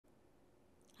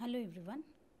Hello everyone,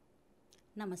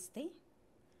 Namaste.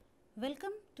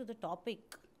 Welcome to the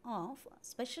topic of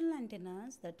special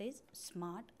antennas, that is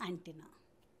smart antenna.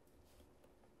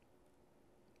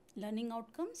 Learning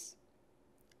outcomes.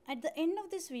 At the end of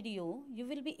this video, you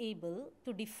will be able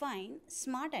to define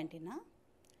smart antenna.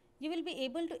 You will be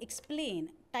able to explain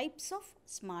types of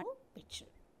smart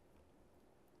picture.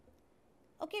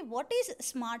 Okay, what is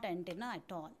smart antenna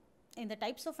at all? In the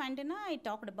types of antenna, I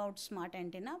talked about smart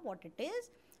antenna, what it is.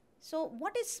 So,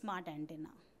 what is smart antenna?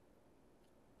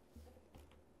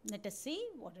 Let us see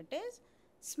what it is.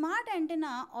 Smart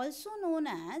antenna, also known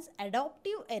as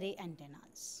adaptive array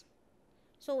antennas.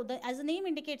 So, as the name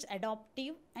indicates,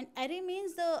 adaptive, and array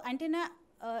means the antenna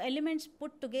elements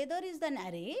put together is an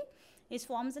array. It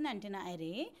forms an antenna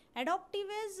array. Adaptive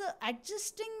is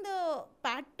adjusting the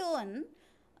pattern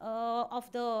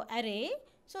of the array.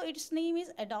 So, its name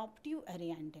is adaptive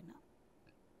array antenna.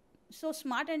 So,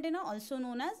 smart antenna also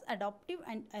known as adaptive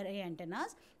array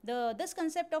antennas. This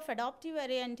concept of adaptive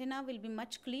array antenna will be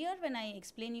much clear when I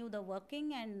explain you the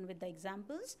working and with the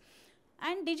examples.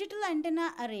 And digital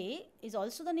antenna array is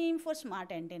also the name for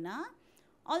smart antenna.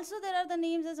 Also there are the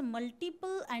names as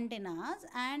multiple antennas,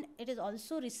 and it is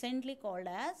also recently called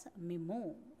as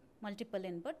MIMO, multiple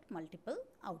input, multiple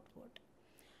output.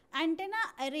 Antenna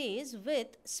arrays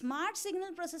with smart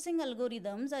signal processing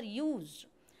algorithms are used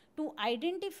to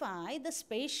identify the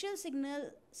spatial signal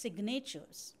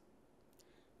signatures,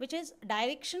 which is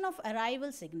direction of arrival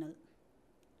signal.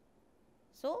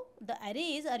 So, the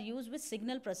arrays are used with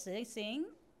signal processing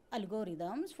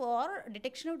algorithms for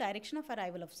detection of direction of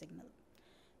arrival of signal.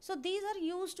 So, these are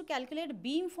used to calculate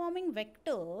beam forming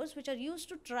vectors, which are used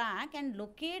to track and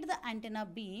locate the antenna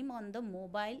beam on the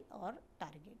mobile or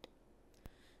target.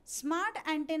 Smart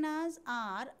antennas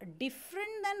are different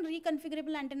than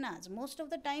reconfigurable antennas. Most of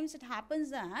the times it happens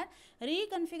that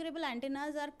reconfigurable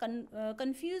antennas are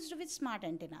confused with smart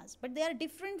antennas, but they are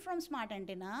different from smart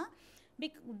antenna.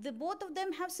 Both of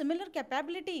them have similar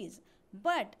capabilities,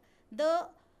 but the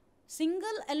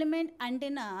single element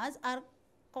antennas are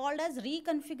called as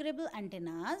reconfigurable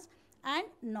antennas and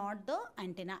not the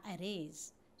antenna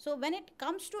arrays. So, when it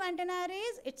comes to antenna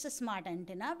arrays, it's a smart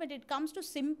antenna. When it comes to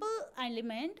simple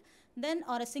element, then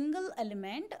or a single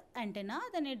element antenna,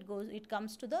 then it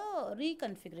comes to the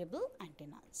reconfigurable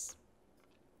antennas.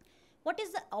 What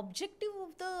is the objective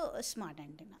of the smart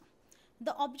antenna?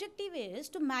 The objective is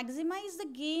to maximize the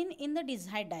gain in the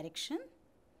desired direction,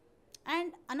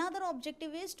 and another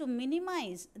objective is to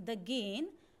minimize the gain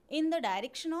in the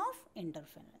direction of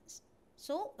interference.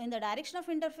 So, in the direction of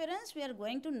interference, we are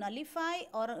going to nullify,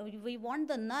 or we want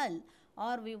the null,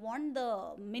 or we want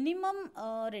the minimum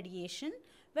radiation,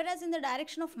 whereas in the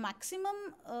direction of maximum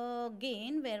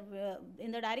gain,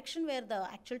 in the direction where the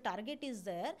actual target is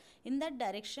there, in that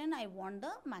direction I want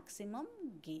the maximum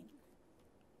gain.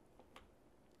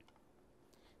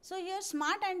 So, here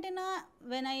smart antenna,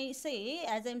 when I say,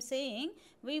 as I am saying,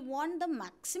 we want the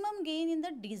maximum gain in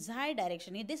the desired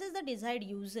direction. This is the desired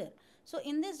user. So,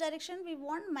 in this direction we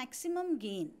want maximum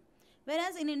gain,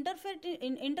 whereas in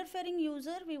interfering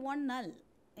user we want null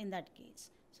in that case.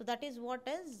 So, that is what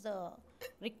is the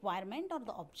requirement or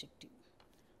the objective.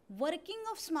 Working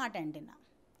of smart antenna.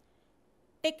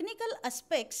 Technical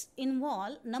aspects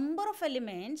involve number of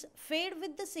elements fed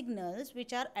with the signals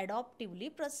which are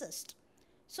adaptively processed.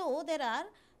 So, there are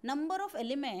number of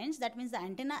elements, that means the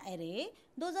antenna array,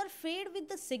 those are fed with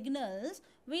the signals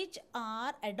which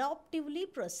are adaptively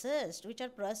processed, which are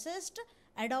processed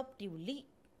adaptively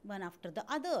one after the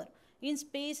other in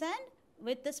space and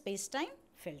with the space-time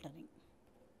filtering.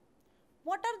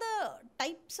 What are the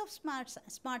types of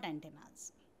smart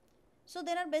antennas? So,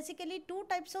 there are basically two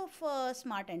types of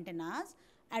smart antennas,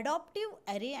 adaptive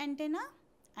array antenna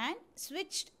and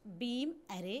switched beam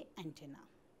array antenna.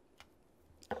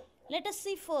 Let us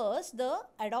see first the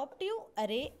adaptive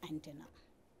array antenna.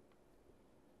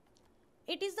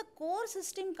 It is the core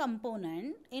system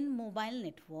component in mobile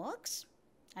networks.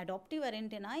 Adaptive array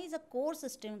antenna is a core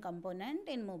system component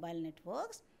in mobile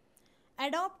networks.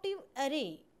 Adaptive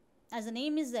array, as the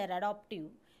name is there, adaptive,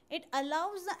 it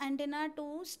allows the antenna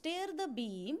to steer the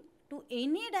beam to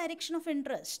any direction of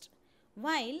interest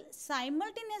while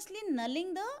simultaneously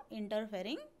nulling the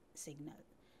interfering signal.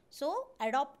 So,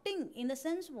 adapting in the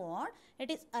sense what? It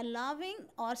is allowing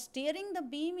or steering the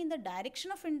beam in the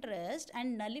direction of interest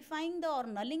and nullifying or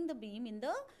nulling the beam in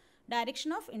the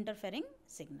direction of interfering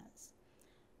signals.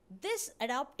 This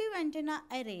adaptive antenna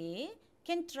array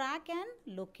can track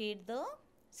and locate the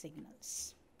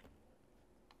signals.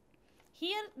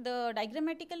 Here the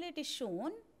diagrammatically it is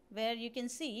shown, where you can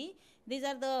see these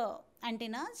are the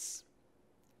antennas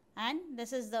and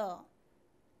this is the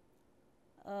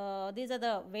these are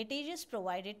the weightages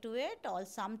provided to it, all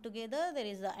summed together. There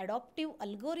is the adaptive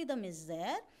algorithm is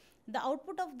there. The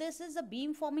output of this is a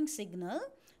beam forming signal.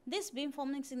 This beam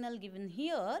forming signal given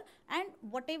here, and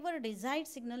whatever desired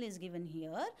signal is given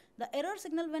here, the error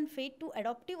signal when fed to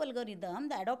adaptive algorithm,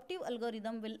 the adaptive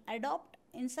algorithm will adopt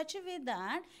in such a way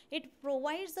that it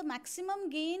provides the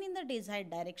maximum gain in the desired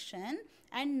direction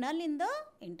and null in the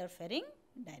interfering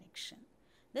direction.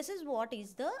 This is what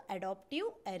is the adaptive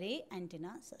array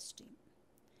antenna system.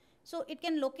 So it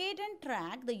can locate and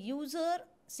track the user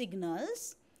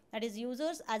signals, that is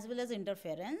users as well as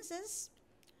interferences.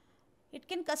 It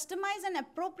can customize an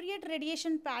appropriate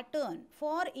radiation pattern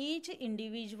for each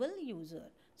individual user.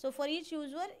 So for each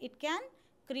user, it can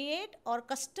create or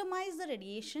customize the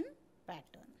radiation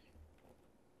pattern.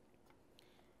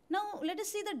 Now let us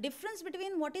see the difference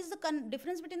between what is the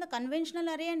difference between the conventional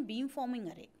array and beam forming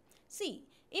array. See,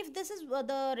 if this is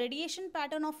the radiation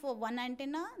pattern of one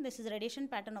antenna, this is the radiation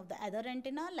pattern of the other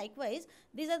antenna. Likewise,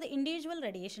 these are the individual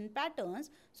radiation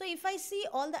patterns. So if I see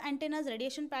all the antennas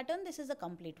radiation pattern, this is a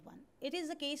complete one. It is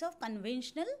the case of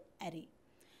conventional array.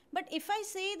 But if I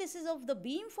say this is of the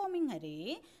beam forming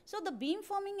array, so the beam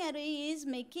forming array is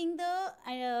making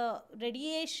the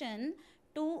radiation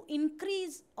to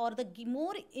increase, or the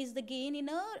more is the gain in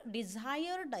a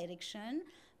desired direction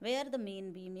where the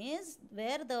main beam is,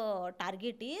 where the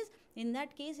target is. In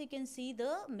that case, you can see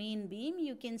the main beam,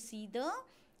 you can see the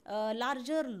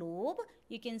larger lobe,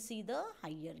 you can see the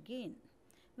higher gain.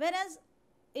 Whereas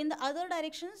in the other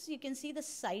directions, you can see the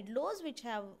side lobes which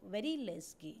have very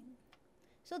less gain.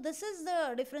 So this is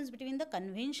the difference between the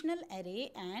conventional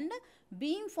array and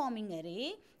beam forming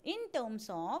array in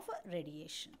terms of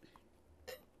radiation.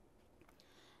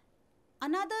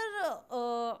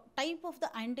 Another type of the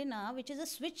antenna, which is a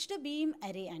switched beam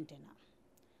array antenna.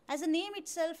 As the name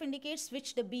itself indicates,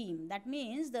 switched beam, that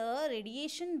means the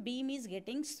radiation beam is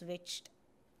getting switched.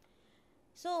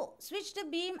 So switched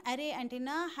beam array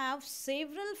antenna have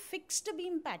several fixed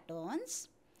beam patterns,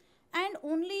 and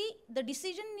only the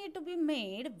decision need to be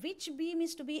made which beam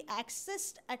is to be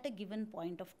accessed at a given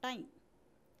point of time.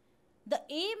 The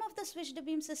aim of the switched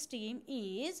beam system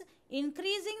is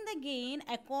increasing the gain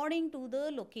according to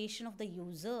the location of the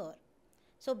user.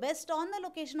 So based on the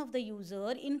location of the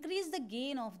user, increase the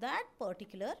gain of that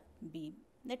particular beam.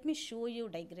 Let me show you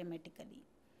diagrammatically.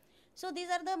 So these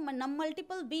are the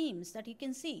multiple beams that you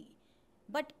can see,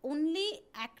 but only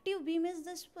active beam is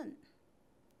this one.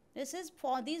 This is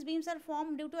for these beams are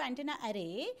formed due to antenna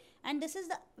array, and this is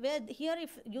the where here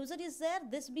if user is there,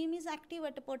 this beam is active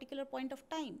at a particular point of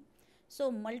time. So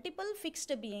multiple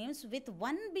fixed beams with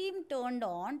one beam turned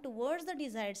on towards the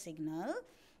desired signal,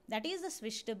 that is the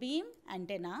switched beam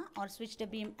antenna or switched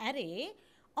beam array,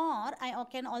 or I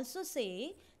can also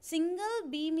say single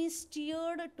beam is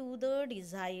steered to the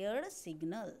desired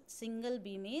signal. Single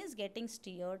beam is getting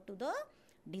steered to the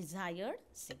desired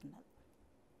signal.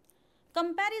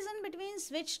 Comparison between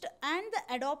switched and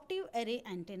the adaptive array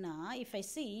antenna, if I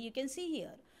see, you can see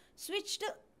here, switched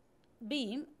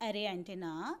beam array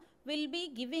antenna will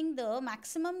be giving the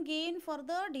maximum gain for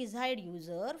the desired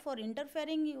user. For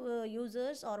interfering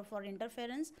users or for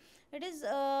interference, it is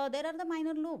there are the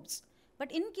minor lobes.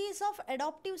 But in case of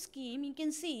adaptive scheme, you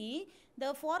can see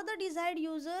for the desired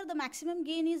user, the maximum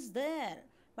gain is there.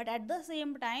 But at the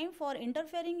same time, for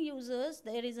interfering users,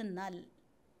 there is a null.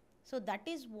 So that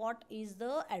is what is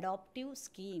the adaptive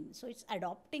scheme. So it's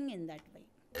adopting in that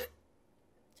way.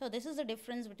 So this is the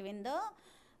difference between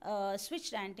the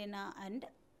switched antenna and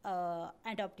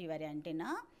adaptive array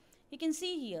antenna. You can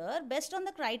see here, based on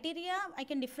the criteria, I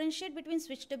can differentiate between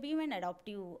switched beam and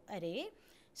adaptive array.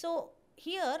 So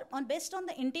here, based on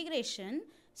the integration,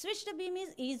 switched beam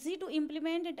is easy to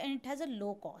implement and it has a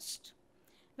low cost.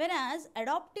 Whereas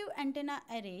adaptive antenna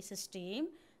array system,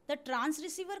 the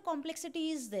transceiver complexity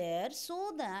is there,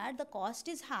 so that the cost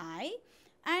is high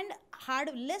and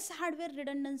less hardware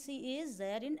redundancy is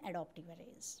there in adaptive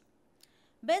arrays.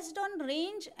 Based on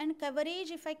range and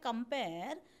coverage, if I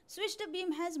compare, switched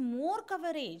beam has more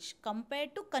coverage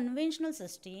compared to conventional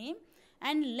system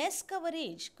and less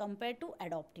coverage compared to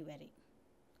adaptive array.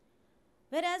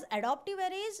 Whereas adaptive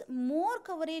arrays, more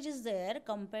coverage is there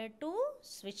compared to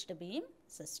switched beam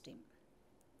system.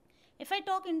 If I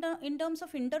talk in terms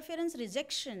of interference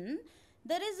rejection,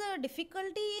 there is a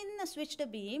difficulty in a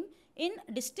switched beam in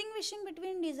distinguishing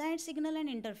between desired signal and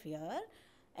interferer,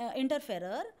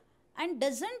 and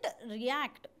doesn't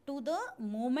react to the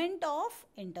movement of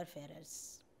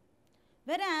interferers.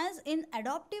 Whereas in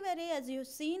adaptive array, as you have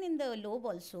seen in the lobe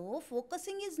also,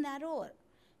 focusing is narrower.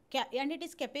 and it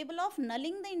is capable of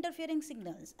nulling the interfering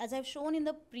signals, as I've shown in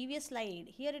the previous slide.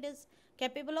 Here it is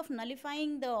capable of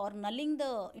nullifying the or nulling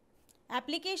the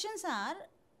applications are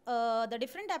the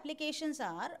different applications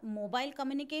are mobile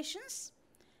communications,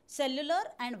 cellular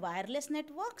and wireless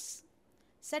networks,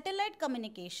 satellite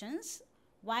communications,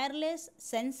 wireless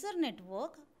sensor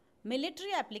network,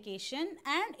 military application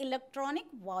and electronic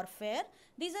warfare.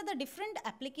 These are the different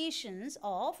applications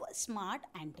of smart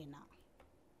antenna.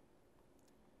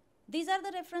 These are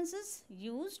the references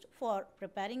used for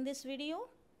preparing this video.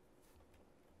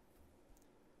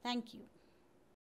 Thank you.